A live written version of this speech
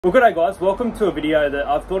Well, good day guys, welcome to a video that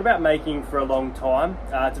I've thought about making for a long time.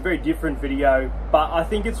 It's a very different video, but I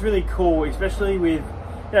think it's really cool, especially with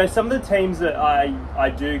some of the teams that I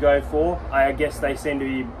do go for. I guess they seem to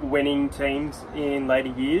be winning teams in later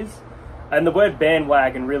years, and the word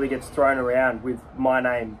bandwagon really gets thrown around with my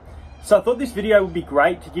name. So I thought this video would be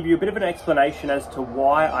great to give you a bit of an explanation as to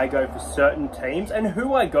why I go for certain teams and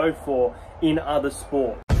who I go for in other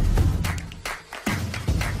sports.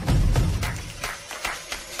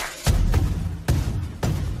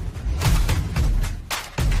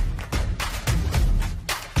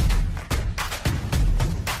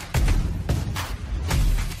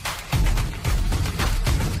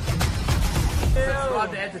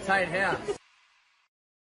 To entertain house.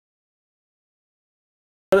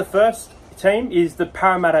 The first team is the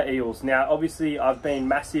Parramatta Eels. Now, obviously, I've been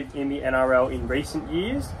massive in the NRL in recent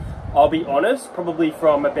years. I'll be honest, probably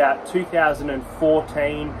from about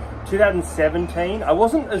 2014, 2017, I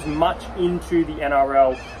wasn't as much into the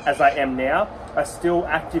NRL as I am now. I still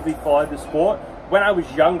actively followed the sport. When I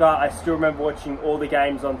was younger, I still remember watching all the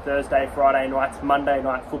games on Thursday, Friday nights, Monday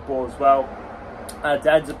night football as well.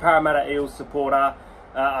 Dad's a Parramatta Eels supporter.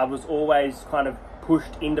 I was always kind of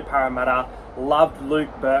pushed into Parramatta. Loved Luke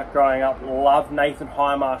Burke growing up, loved Nathan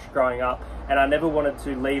Hindmarsh growing up, and I never wanted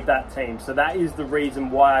to leave that team. So that is the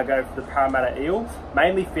reason why I go for the Parramatta Eels,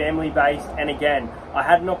 mainly family based. And again, I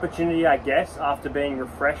had an opportunity, I guess, after being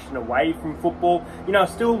refreshed and away from football. I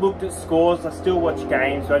still looked at scores, I still watched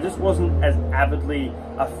games, but I just wasn't as avidly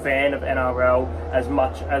a fan of NRL as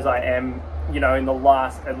much as I am, in the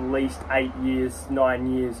last at least 9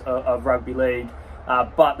 years of rugby league.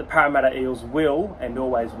 But the Parramatta Eels will and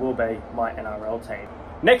always will be my NRL team.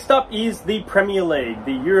 Next up is the Premier League,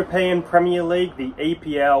 the European Premier League, the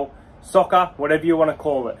EPL, soccer, whatever you want to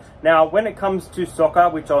call it. Now, when it comes to soccer,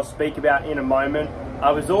 which I'll speak about in a moment,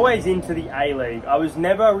 I was always into the A-League. I was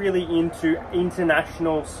never really into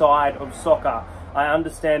international side of soccer. I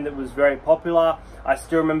understand that it was very popular. I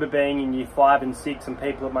still remember being in year 5 and 6 and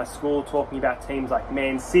people at my school talking about teams like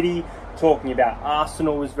Man City, talking about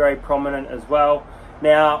Arsenal was very prominent as well.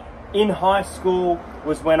 Now, in high school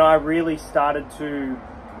was when I really started to,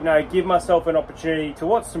 give myself an opportunity to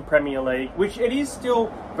watch some Premier League, which it is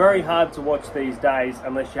still very hard to watch these days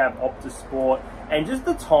unless you have Optus Sport and just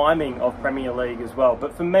the timing of Premier League as well.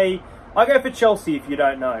 But for me, I go for Chelsea if you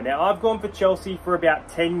don't know. Now, I've gone for Chelsea for about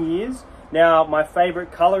 10 years. Now, my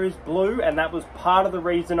favourite colour is blue, and that was part of the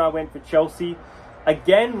reason I went for Chelsea.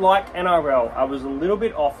 Again, like NRL, I was a little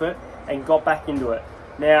bit off it and got back into it.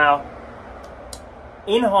 Now,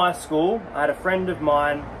 in high school, I had a friend of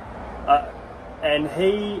mine, and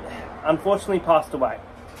he unfortunately passed away.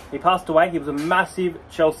 He passed away. He was a massive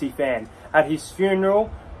Chelsea fan. At his funeral,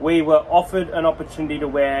 we were offered an opportunity to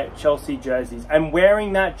wear Chelsea jerseys, and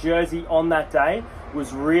wearing that jersey on that day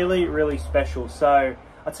was really, really special. So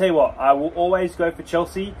I'll tell you what, I will always go for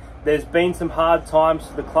Chelsea. There's been some hard times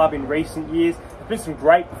for the club in recent years. There's been some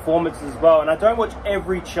great performances as well, and I don't watch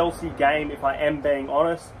every Chelsea game if I am being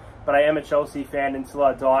honest, but I am a Chelsea fan until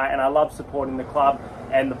I die, and I love supporting the club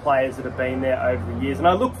and the players that have been there over the years, and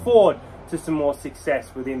I look forward to some more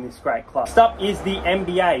success within this great club. Next up is the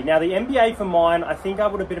NBA. Now, the NBA for mine, I think I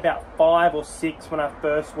would have been about 5 or 6 when I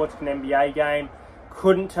first watched an NBA game.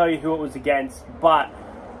 Couldn't tell you who it was against, but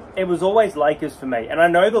it was always Lakers for me. And I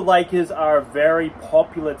know the Lakers are a very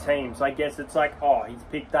popular team, so I guess it's like, oh, he's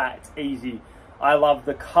picked that, it's easy. I love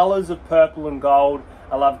the colours of purple and gold.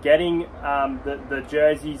 I love getting the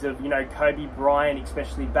jerseys of, Kobe Bryant,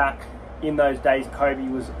 especially back in those days. Kobe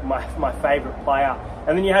was my favourite player.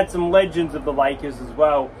 And then you had some legends of the Lakers as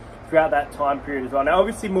well throughout that time period as well. Now,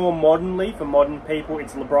 obviously more modernly, for modern people,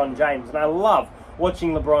 it's LeBron James. And I love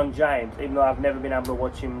watching LeBron James, even though I've never been able to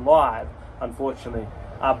watch him live, unfortunately.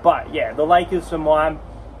 But yeah, the Lakers for mine,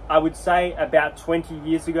 I would say about 20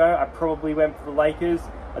 years ago, I probably went for the Lakers.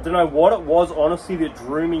 I don't know what it was, honestly, that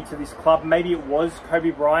drew me to this club. Maybe it was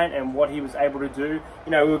Kobe Bryant and what he was able to do.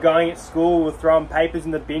 We were going at school, we were throwing papers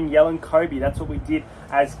in the bin, yelling Kobe. That's what we did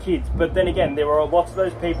as kids. But then again, there were lots of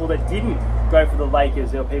those people that didn't go for the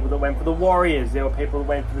Lakers. There were people that went for the Warriors. There were people that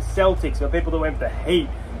went for the Celtics. There were people that went for the Heat.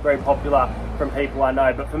 Very popular from people I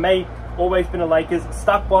know. But for me, always been a Lakers.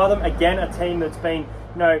 Stuck by them. Again, a team that's been,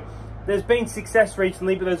 there's been success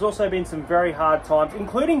recently, but there's also been some very hard times,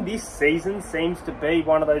 including this season seems to be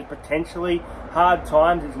one of those potentially hard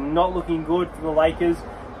times. It's not looking good for the Lakers,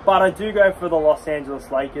 but I do go for the Los Angeles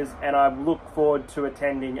Lakers, and I look forward to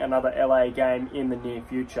attending another LA game in the near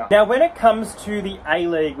future. Now, when it comes to the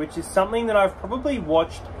A-League, which is something that I've probably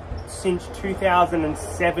watched since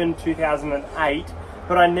 2007, 2008,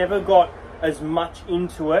 but I never got as much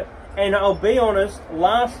into it And I'll be honest,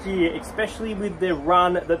 last year, especially with the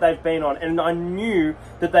run that they've been on, and I knew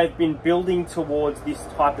that they've been building towards this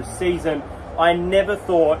type of season, I never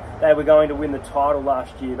thought they were going to win the title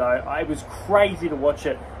last year, though. It was crazy to watch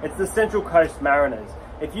it. It's the Central Coast Mariners.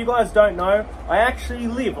 If you guys don't know, I actually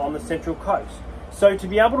live on the Central Coast. So to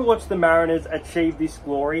be able to watch the Mariners achieve this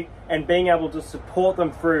glory and being able to support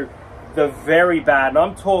them through the very bad, and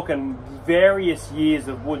I'm talking various years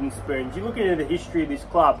of wooden spoons. You look into the history of this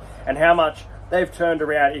club and how much they've turned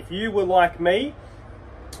around. If you were like me,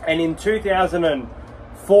 and in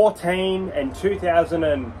 2014 and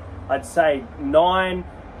 2009,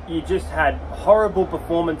 you just had horrible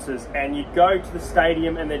performances, and you'd go to the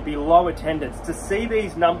stadium and there'd be low attendance. To see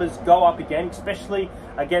these numbers go up again, especially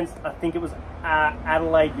against, I think it was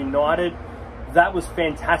Adelaide United, that was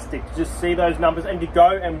fantastic to just see those numbers and to go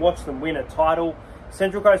and watch them win a title.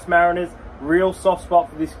 Central Coast Mariners, real soft spot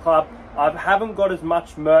for this club. I haven't got as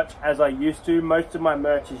much merch as I used to. Most of my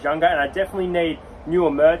merch is younger, and I definitely need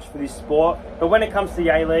newer merch for this sport. But when it comes to the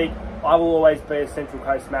A-League, I will always be a Central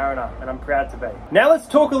Coast Mariner, and I'm proud to be. Now let's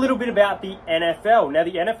talk a little bit about the NFL. Now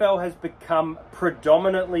the NFL has become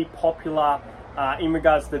predominantly popular in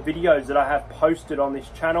regards to the videos that I have posted on this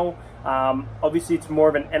channel. Obviously it's more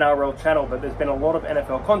of an NRL channel, but there's been a lot of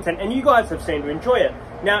NFL content, and you guys have seemed to enjoy it.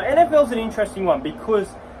 Now NFL is an interesting one because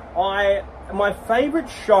my favorite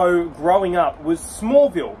show growing up was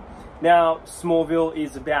Smallville. Now Smallville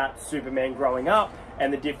is about Superman growing up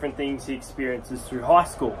and the different things he experiences through high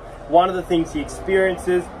school. One of the things he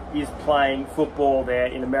experiences is playing football there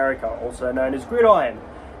in America, also known as gridiron.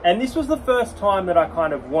 And this was the first time that I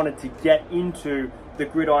kind of wanted to get into the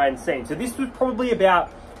gridiron scene. So this was probably about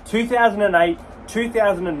 2008,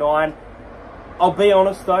 2009. I'll be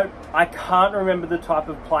honest though, I can't remember the type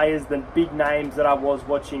of players, the big names that I was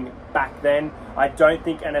watching back then. I don't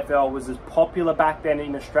think NFL was as popular back then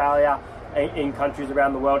in Australia, in countries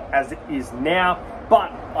around the world, as it is now.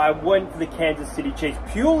 But I went for the Kansas City Chiefs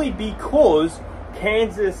purely because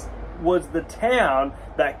Kansas was the town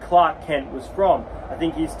that Clark Kent was from. I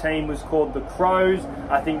think his team was called the Crows.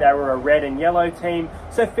 I think they were a red and yellow team.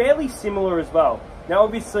 So fairly similar as well. Now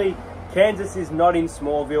obviously, Kansas is not in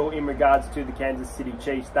Smallville in regards to the Kansas City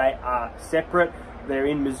Chiefs. They are separate. They're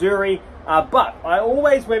in Missouri. But I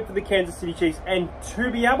always went for the Kansas City Chiefs, and to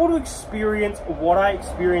be able to experience what I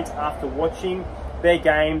experienced after watching their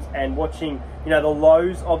games and watching, you know, the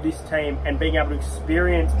lows of this team, and being able to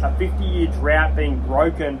experience a 50-year drought being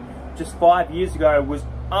broken just 5 years ago was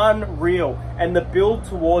unreal. And the build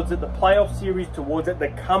towards it, the playoff series towards it, the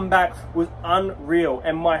comeback was unreal.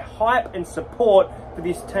 And my hype and support for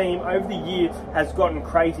this team over the years has gotten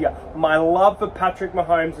crazier. My love for Patrick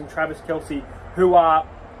Mahomes and Travis Kelce, who are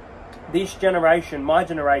this generation, my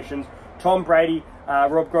generation's, Tom Brady,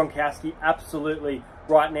 Rob Gronkowski, absolutely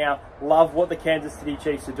right now. Love what the Kansas City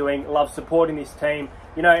Chiefs are doing. Love supporting this team.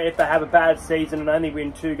 You know, if they have a bad season and only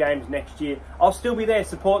win 2 games next year, I'll still be there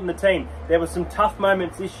supporting the team. There were some tough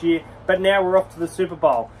moments this year, but now we're off to the Super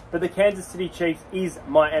Bowl. But the Kansas City Chiefs is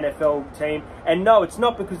my NFL team. And no, it's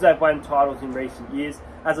not because they've won titles in recent years.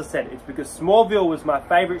 As I said, it's because Smallville was my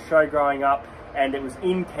favorite show growing up, and it was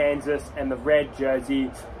in Kansas, and the red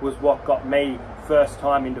jersey was what got me first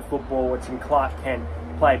time into football, watching Clark Kent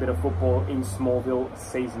play a bit of football in Smallville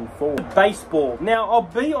season 4. Baseball. Now, I'll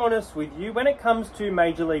be honest with you, when it comes to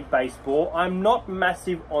Major League Baseball, I'm not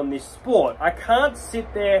massive on this sport. I can't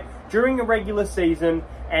sit there during a regular season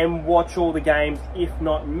and watch all the games, if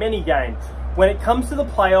not many games. When it comes to the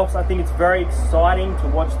playoffs, I think it's very exciting to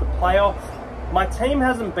watch the playoffs. My team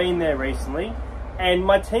hasn't been there recently, and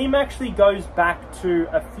my team actually goes back to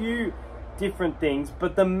a few different things,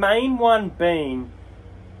 but the main one being,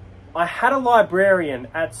 I had a librarian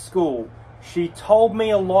at school. She told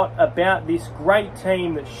me a lot about this great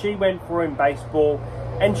team that she went for in baseball,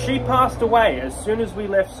 and she passed away as soon as we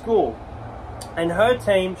left school. And her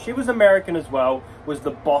team, she was American as well, was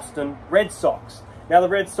the Boston Red Sox. Now the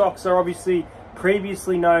Red Sox are obviously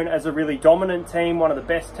previously known as a really dominant team, one of the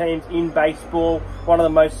best teams in baseball, one of the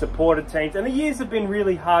most supported teams, and the years have been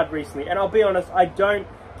really hard recently. And I'll be honest, I don't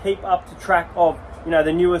keep up to track of, you know,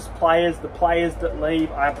 the newest players, the players that leave.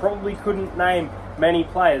 I probably couldn't name many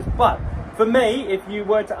players, but for me, if you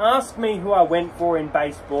were to ask me who I went for in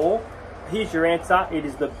baseball, here's your answer. It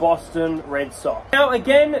is the Boston Red Sox. Now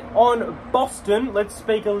again, on Boston, let's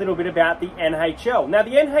speak a little bit about the NHL. Now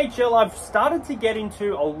the NHL I've started to get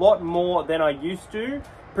into a lot more than I used to,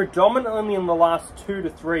 predominantly in the last 2 to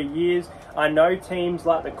 3 years. I know teams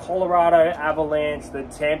like the Colorado Avalanche, the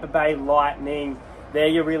Tampa Bay Lightning, they're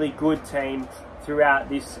your really good team throughout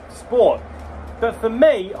this sport. But for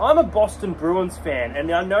me, I'm a Boston Bruins fan,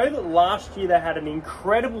 and I know that last year they had an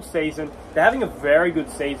incredible season. They're having a very good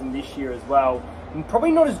season this year as well. And probably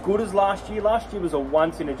not as good as last year. Last year was a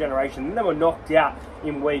once-in-a-generation. Then they were knocked out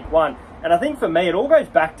in week 1. And I think for me, it all goes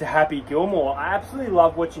back to Happy Gilmore. I absolutely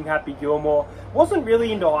love watching Happy Gilmore. Wasn't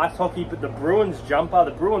really into ice hockey, but the Bruins jumper,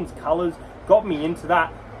 the Bruins colours got me into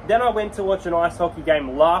that. Then I went to watch an ice hockey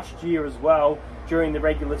game last year as well, during the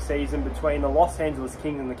regular season between the Los Angeles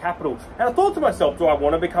Kings and the Capitals. And I thought to myself, do I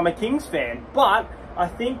want to become a Kings fan? But I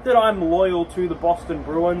think that I'm loyal to the Boston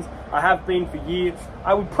Bruins. I have been for years.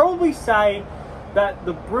 I would probably say that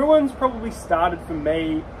the Bruins probably started for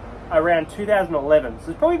me around 2011. So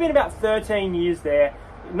it's probably been about 13 years there.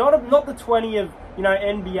 Not the 20 of, you know,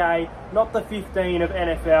 NBA, not the 15 of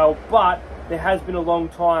NFL, but there has been a long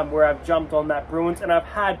time where I've jumped on that Bruins, and I've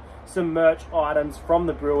had some merch items from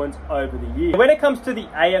the Bruins over the years. When it comes to the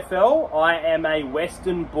AFL, I am a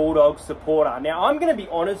Western Bulldogs supporter. Now, I'm going to be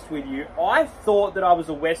honest with you. I thought that I was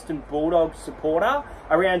a Western Bulldogs supporter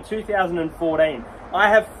around 2014. I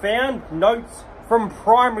have found notes from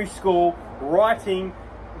primary school writing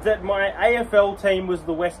that my AFL team was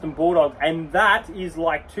the Western Bulldogs, and that is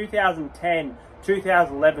like 2010,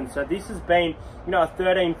 2011. So this has been, you know, a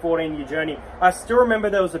 13, 14 year journey. I still remember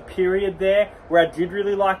there was a period there where I did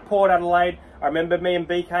really like Port Adelaide. I remember me and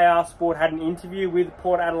BKR Sport had an interview with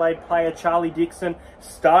Port Adelaide player Charlie Dixon.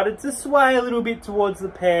 Started to sway a little bit towards the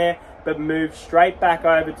pair, but moved straight back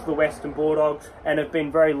over to the Western Bulldogs and have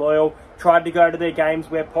been very loyal. Tried to go to their games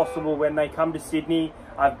where possible when they come to Sydney.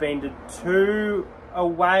 I've been to 2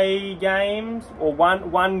 away games, or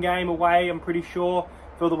one game away, I'm pretty sure,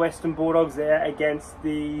 for the Western Bulldogs there against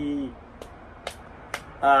the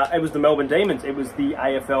it was the Melbourne Demons. It was the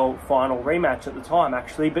AFL final rematch at the time,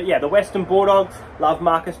 actually. But yeah, the Western Bulldogs, love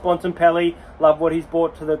Marcus Bontempelli, love what he's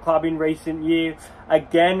brought to the club in recent years.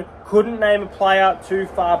 Again, couldn't name a player too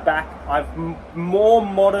far back. I've more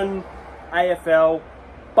modern AFL,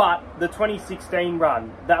 but the 2016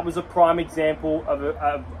 run, that was a prime example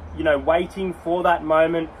of you know, waiting for that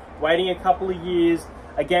moment, waiting a couple of years.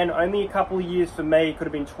 Again, only a couple of years for me, could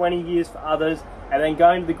have been 20 years for others, and then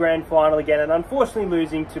going to the grand final again, and unfortunately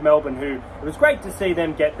losing to Melbourne, who, it was great to see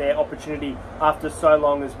them get their opportunity after so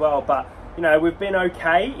long as well. But, you know, we've been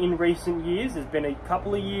okay in recent years. There's been a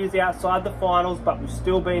couple of years outside the finals, but we've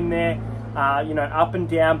still been there, you know, up and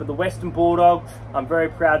down. But the Western Bulldogs, I'm very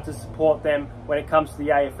proud to support them when it comes to the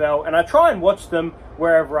AFL, and I try and watch them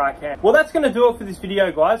wherever I can. Well, that's going to do it for this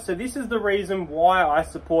video, guys. So this is the reason why I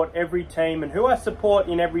support every team and who I support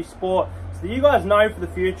in every sport, so that you guys know for the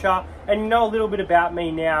future, and you know a little bit about me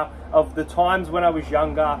now of the times when I was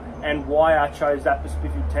younger and why I chose that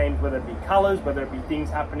specific team, whether it be colours, whether it be things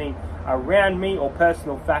happening around me, or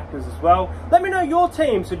personal factors as well. Let me know your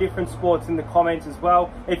teams for different sports in the comments as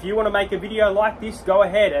well. If you want to make a video like this, go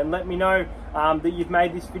ahead and let me know that you've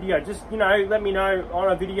made this video. Just, you know, let me know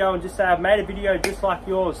on a video and just say I've made a video just like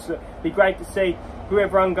yours. So it'd be great to see who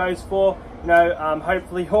everyone goes for. You know,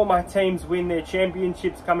 hopefully all my teams win their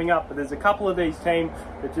championships coming up, but there's a couple of these teams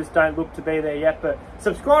that just don't look to be there yet. But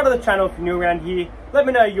subscribe to the channel if you're new around here. Let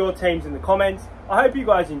me know your teams in the comments. I hope you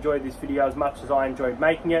guys enjoyed this video as much as I enjoyed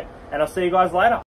making it, and I'll see you guys later.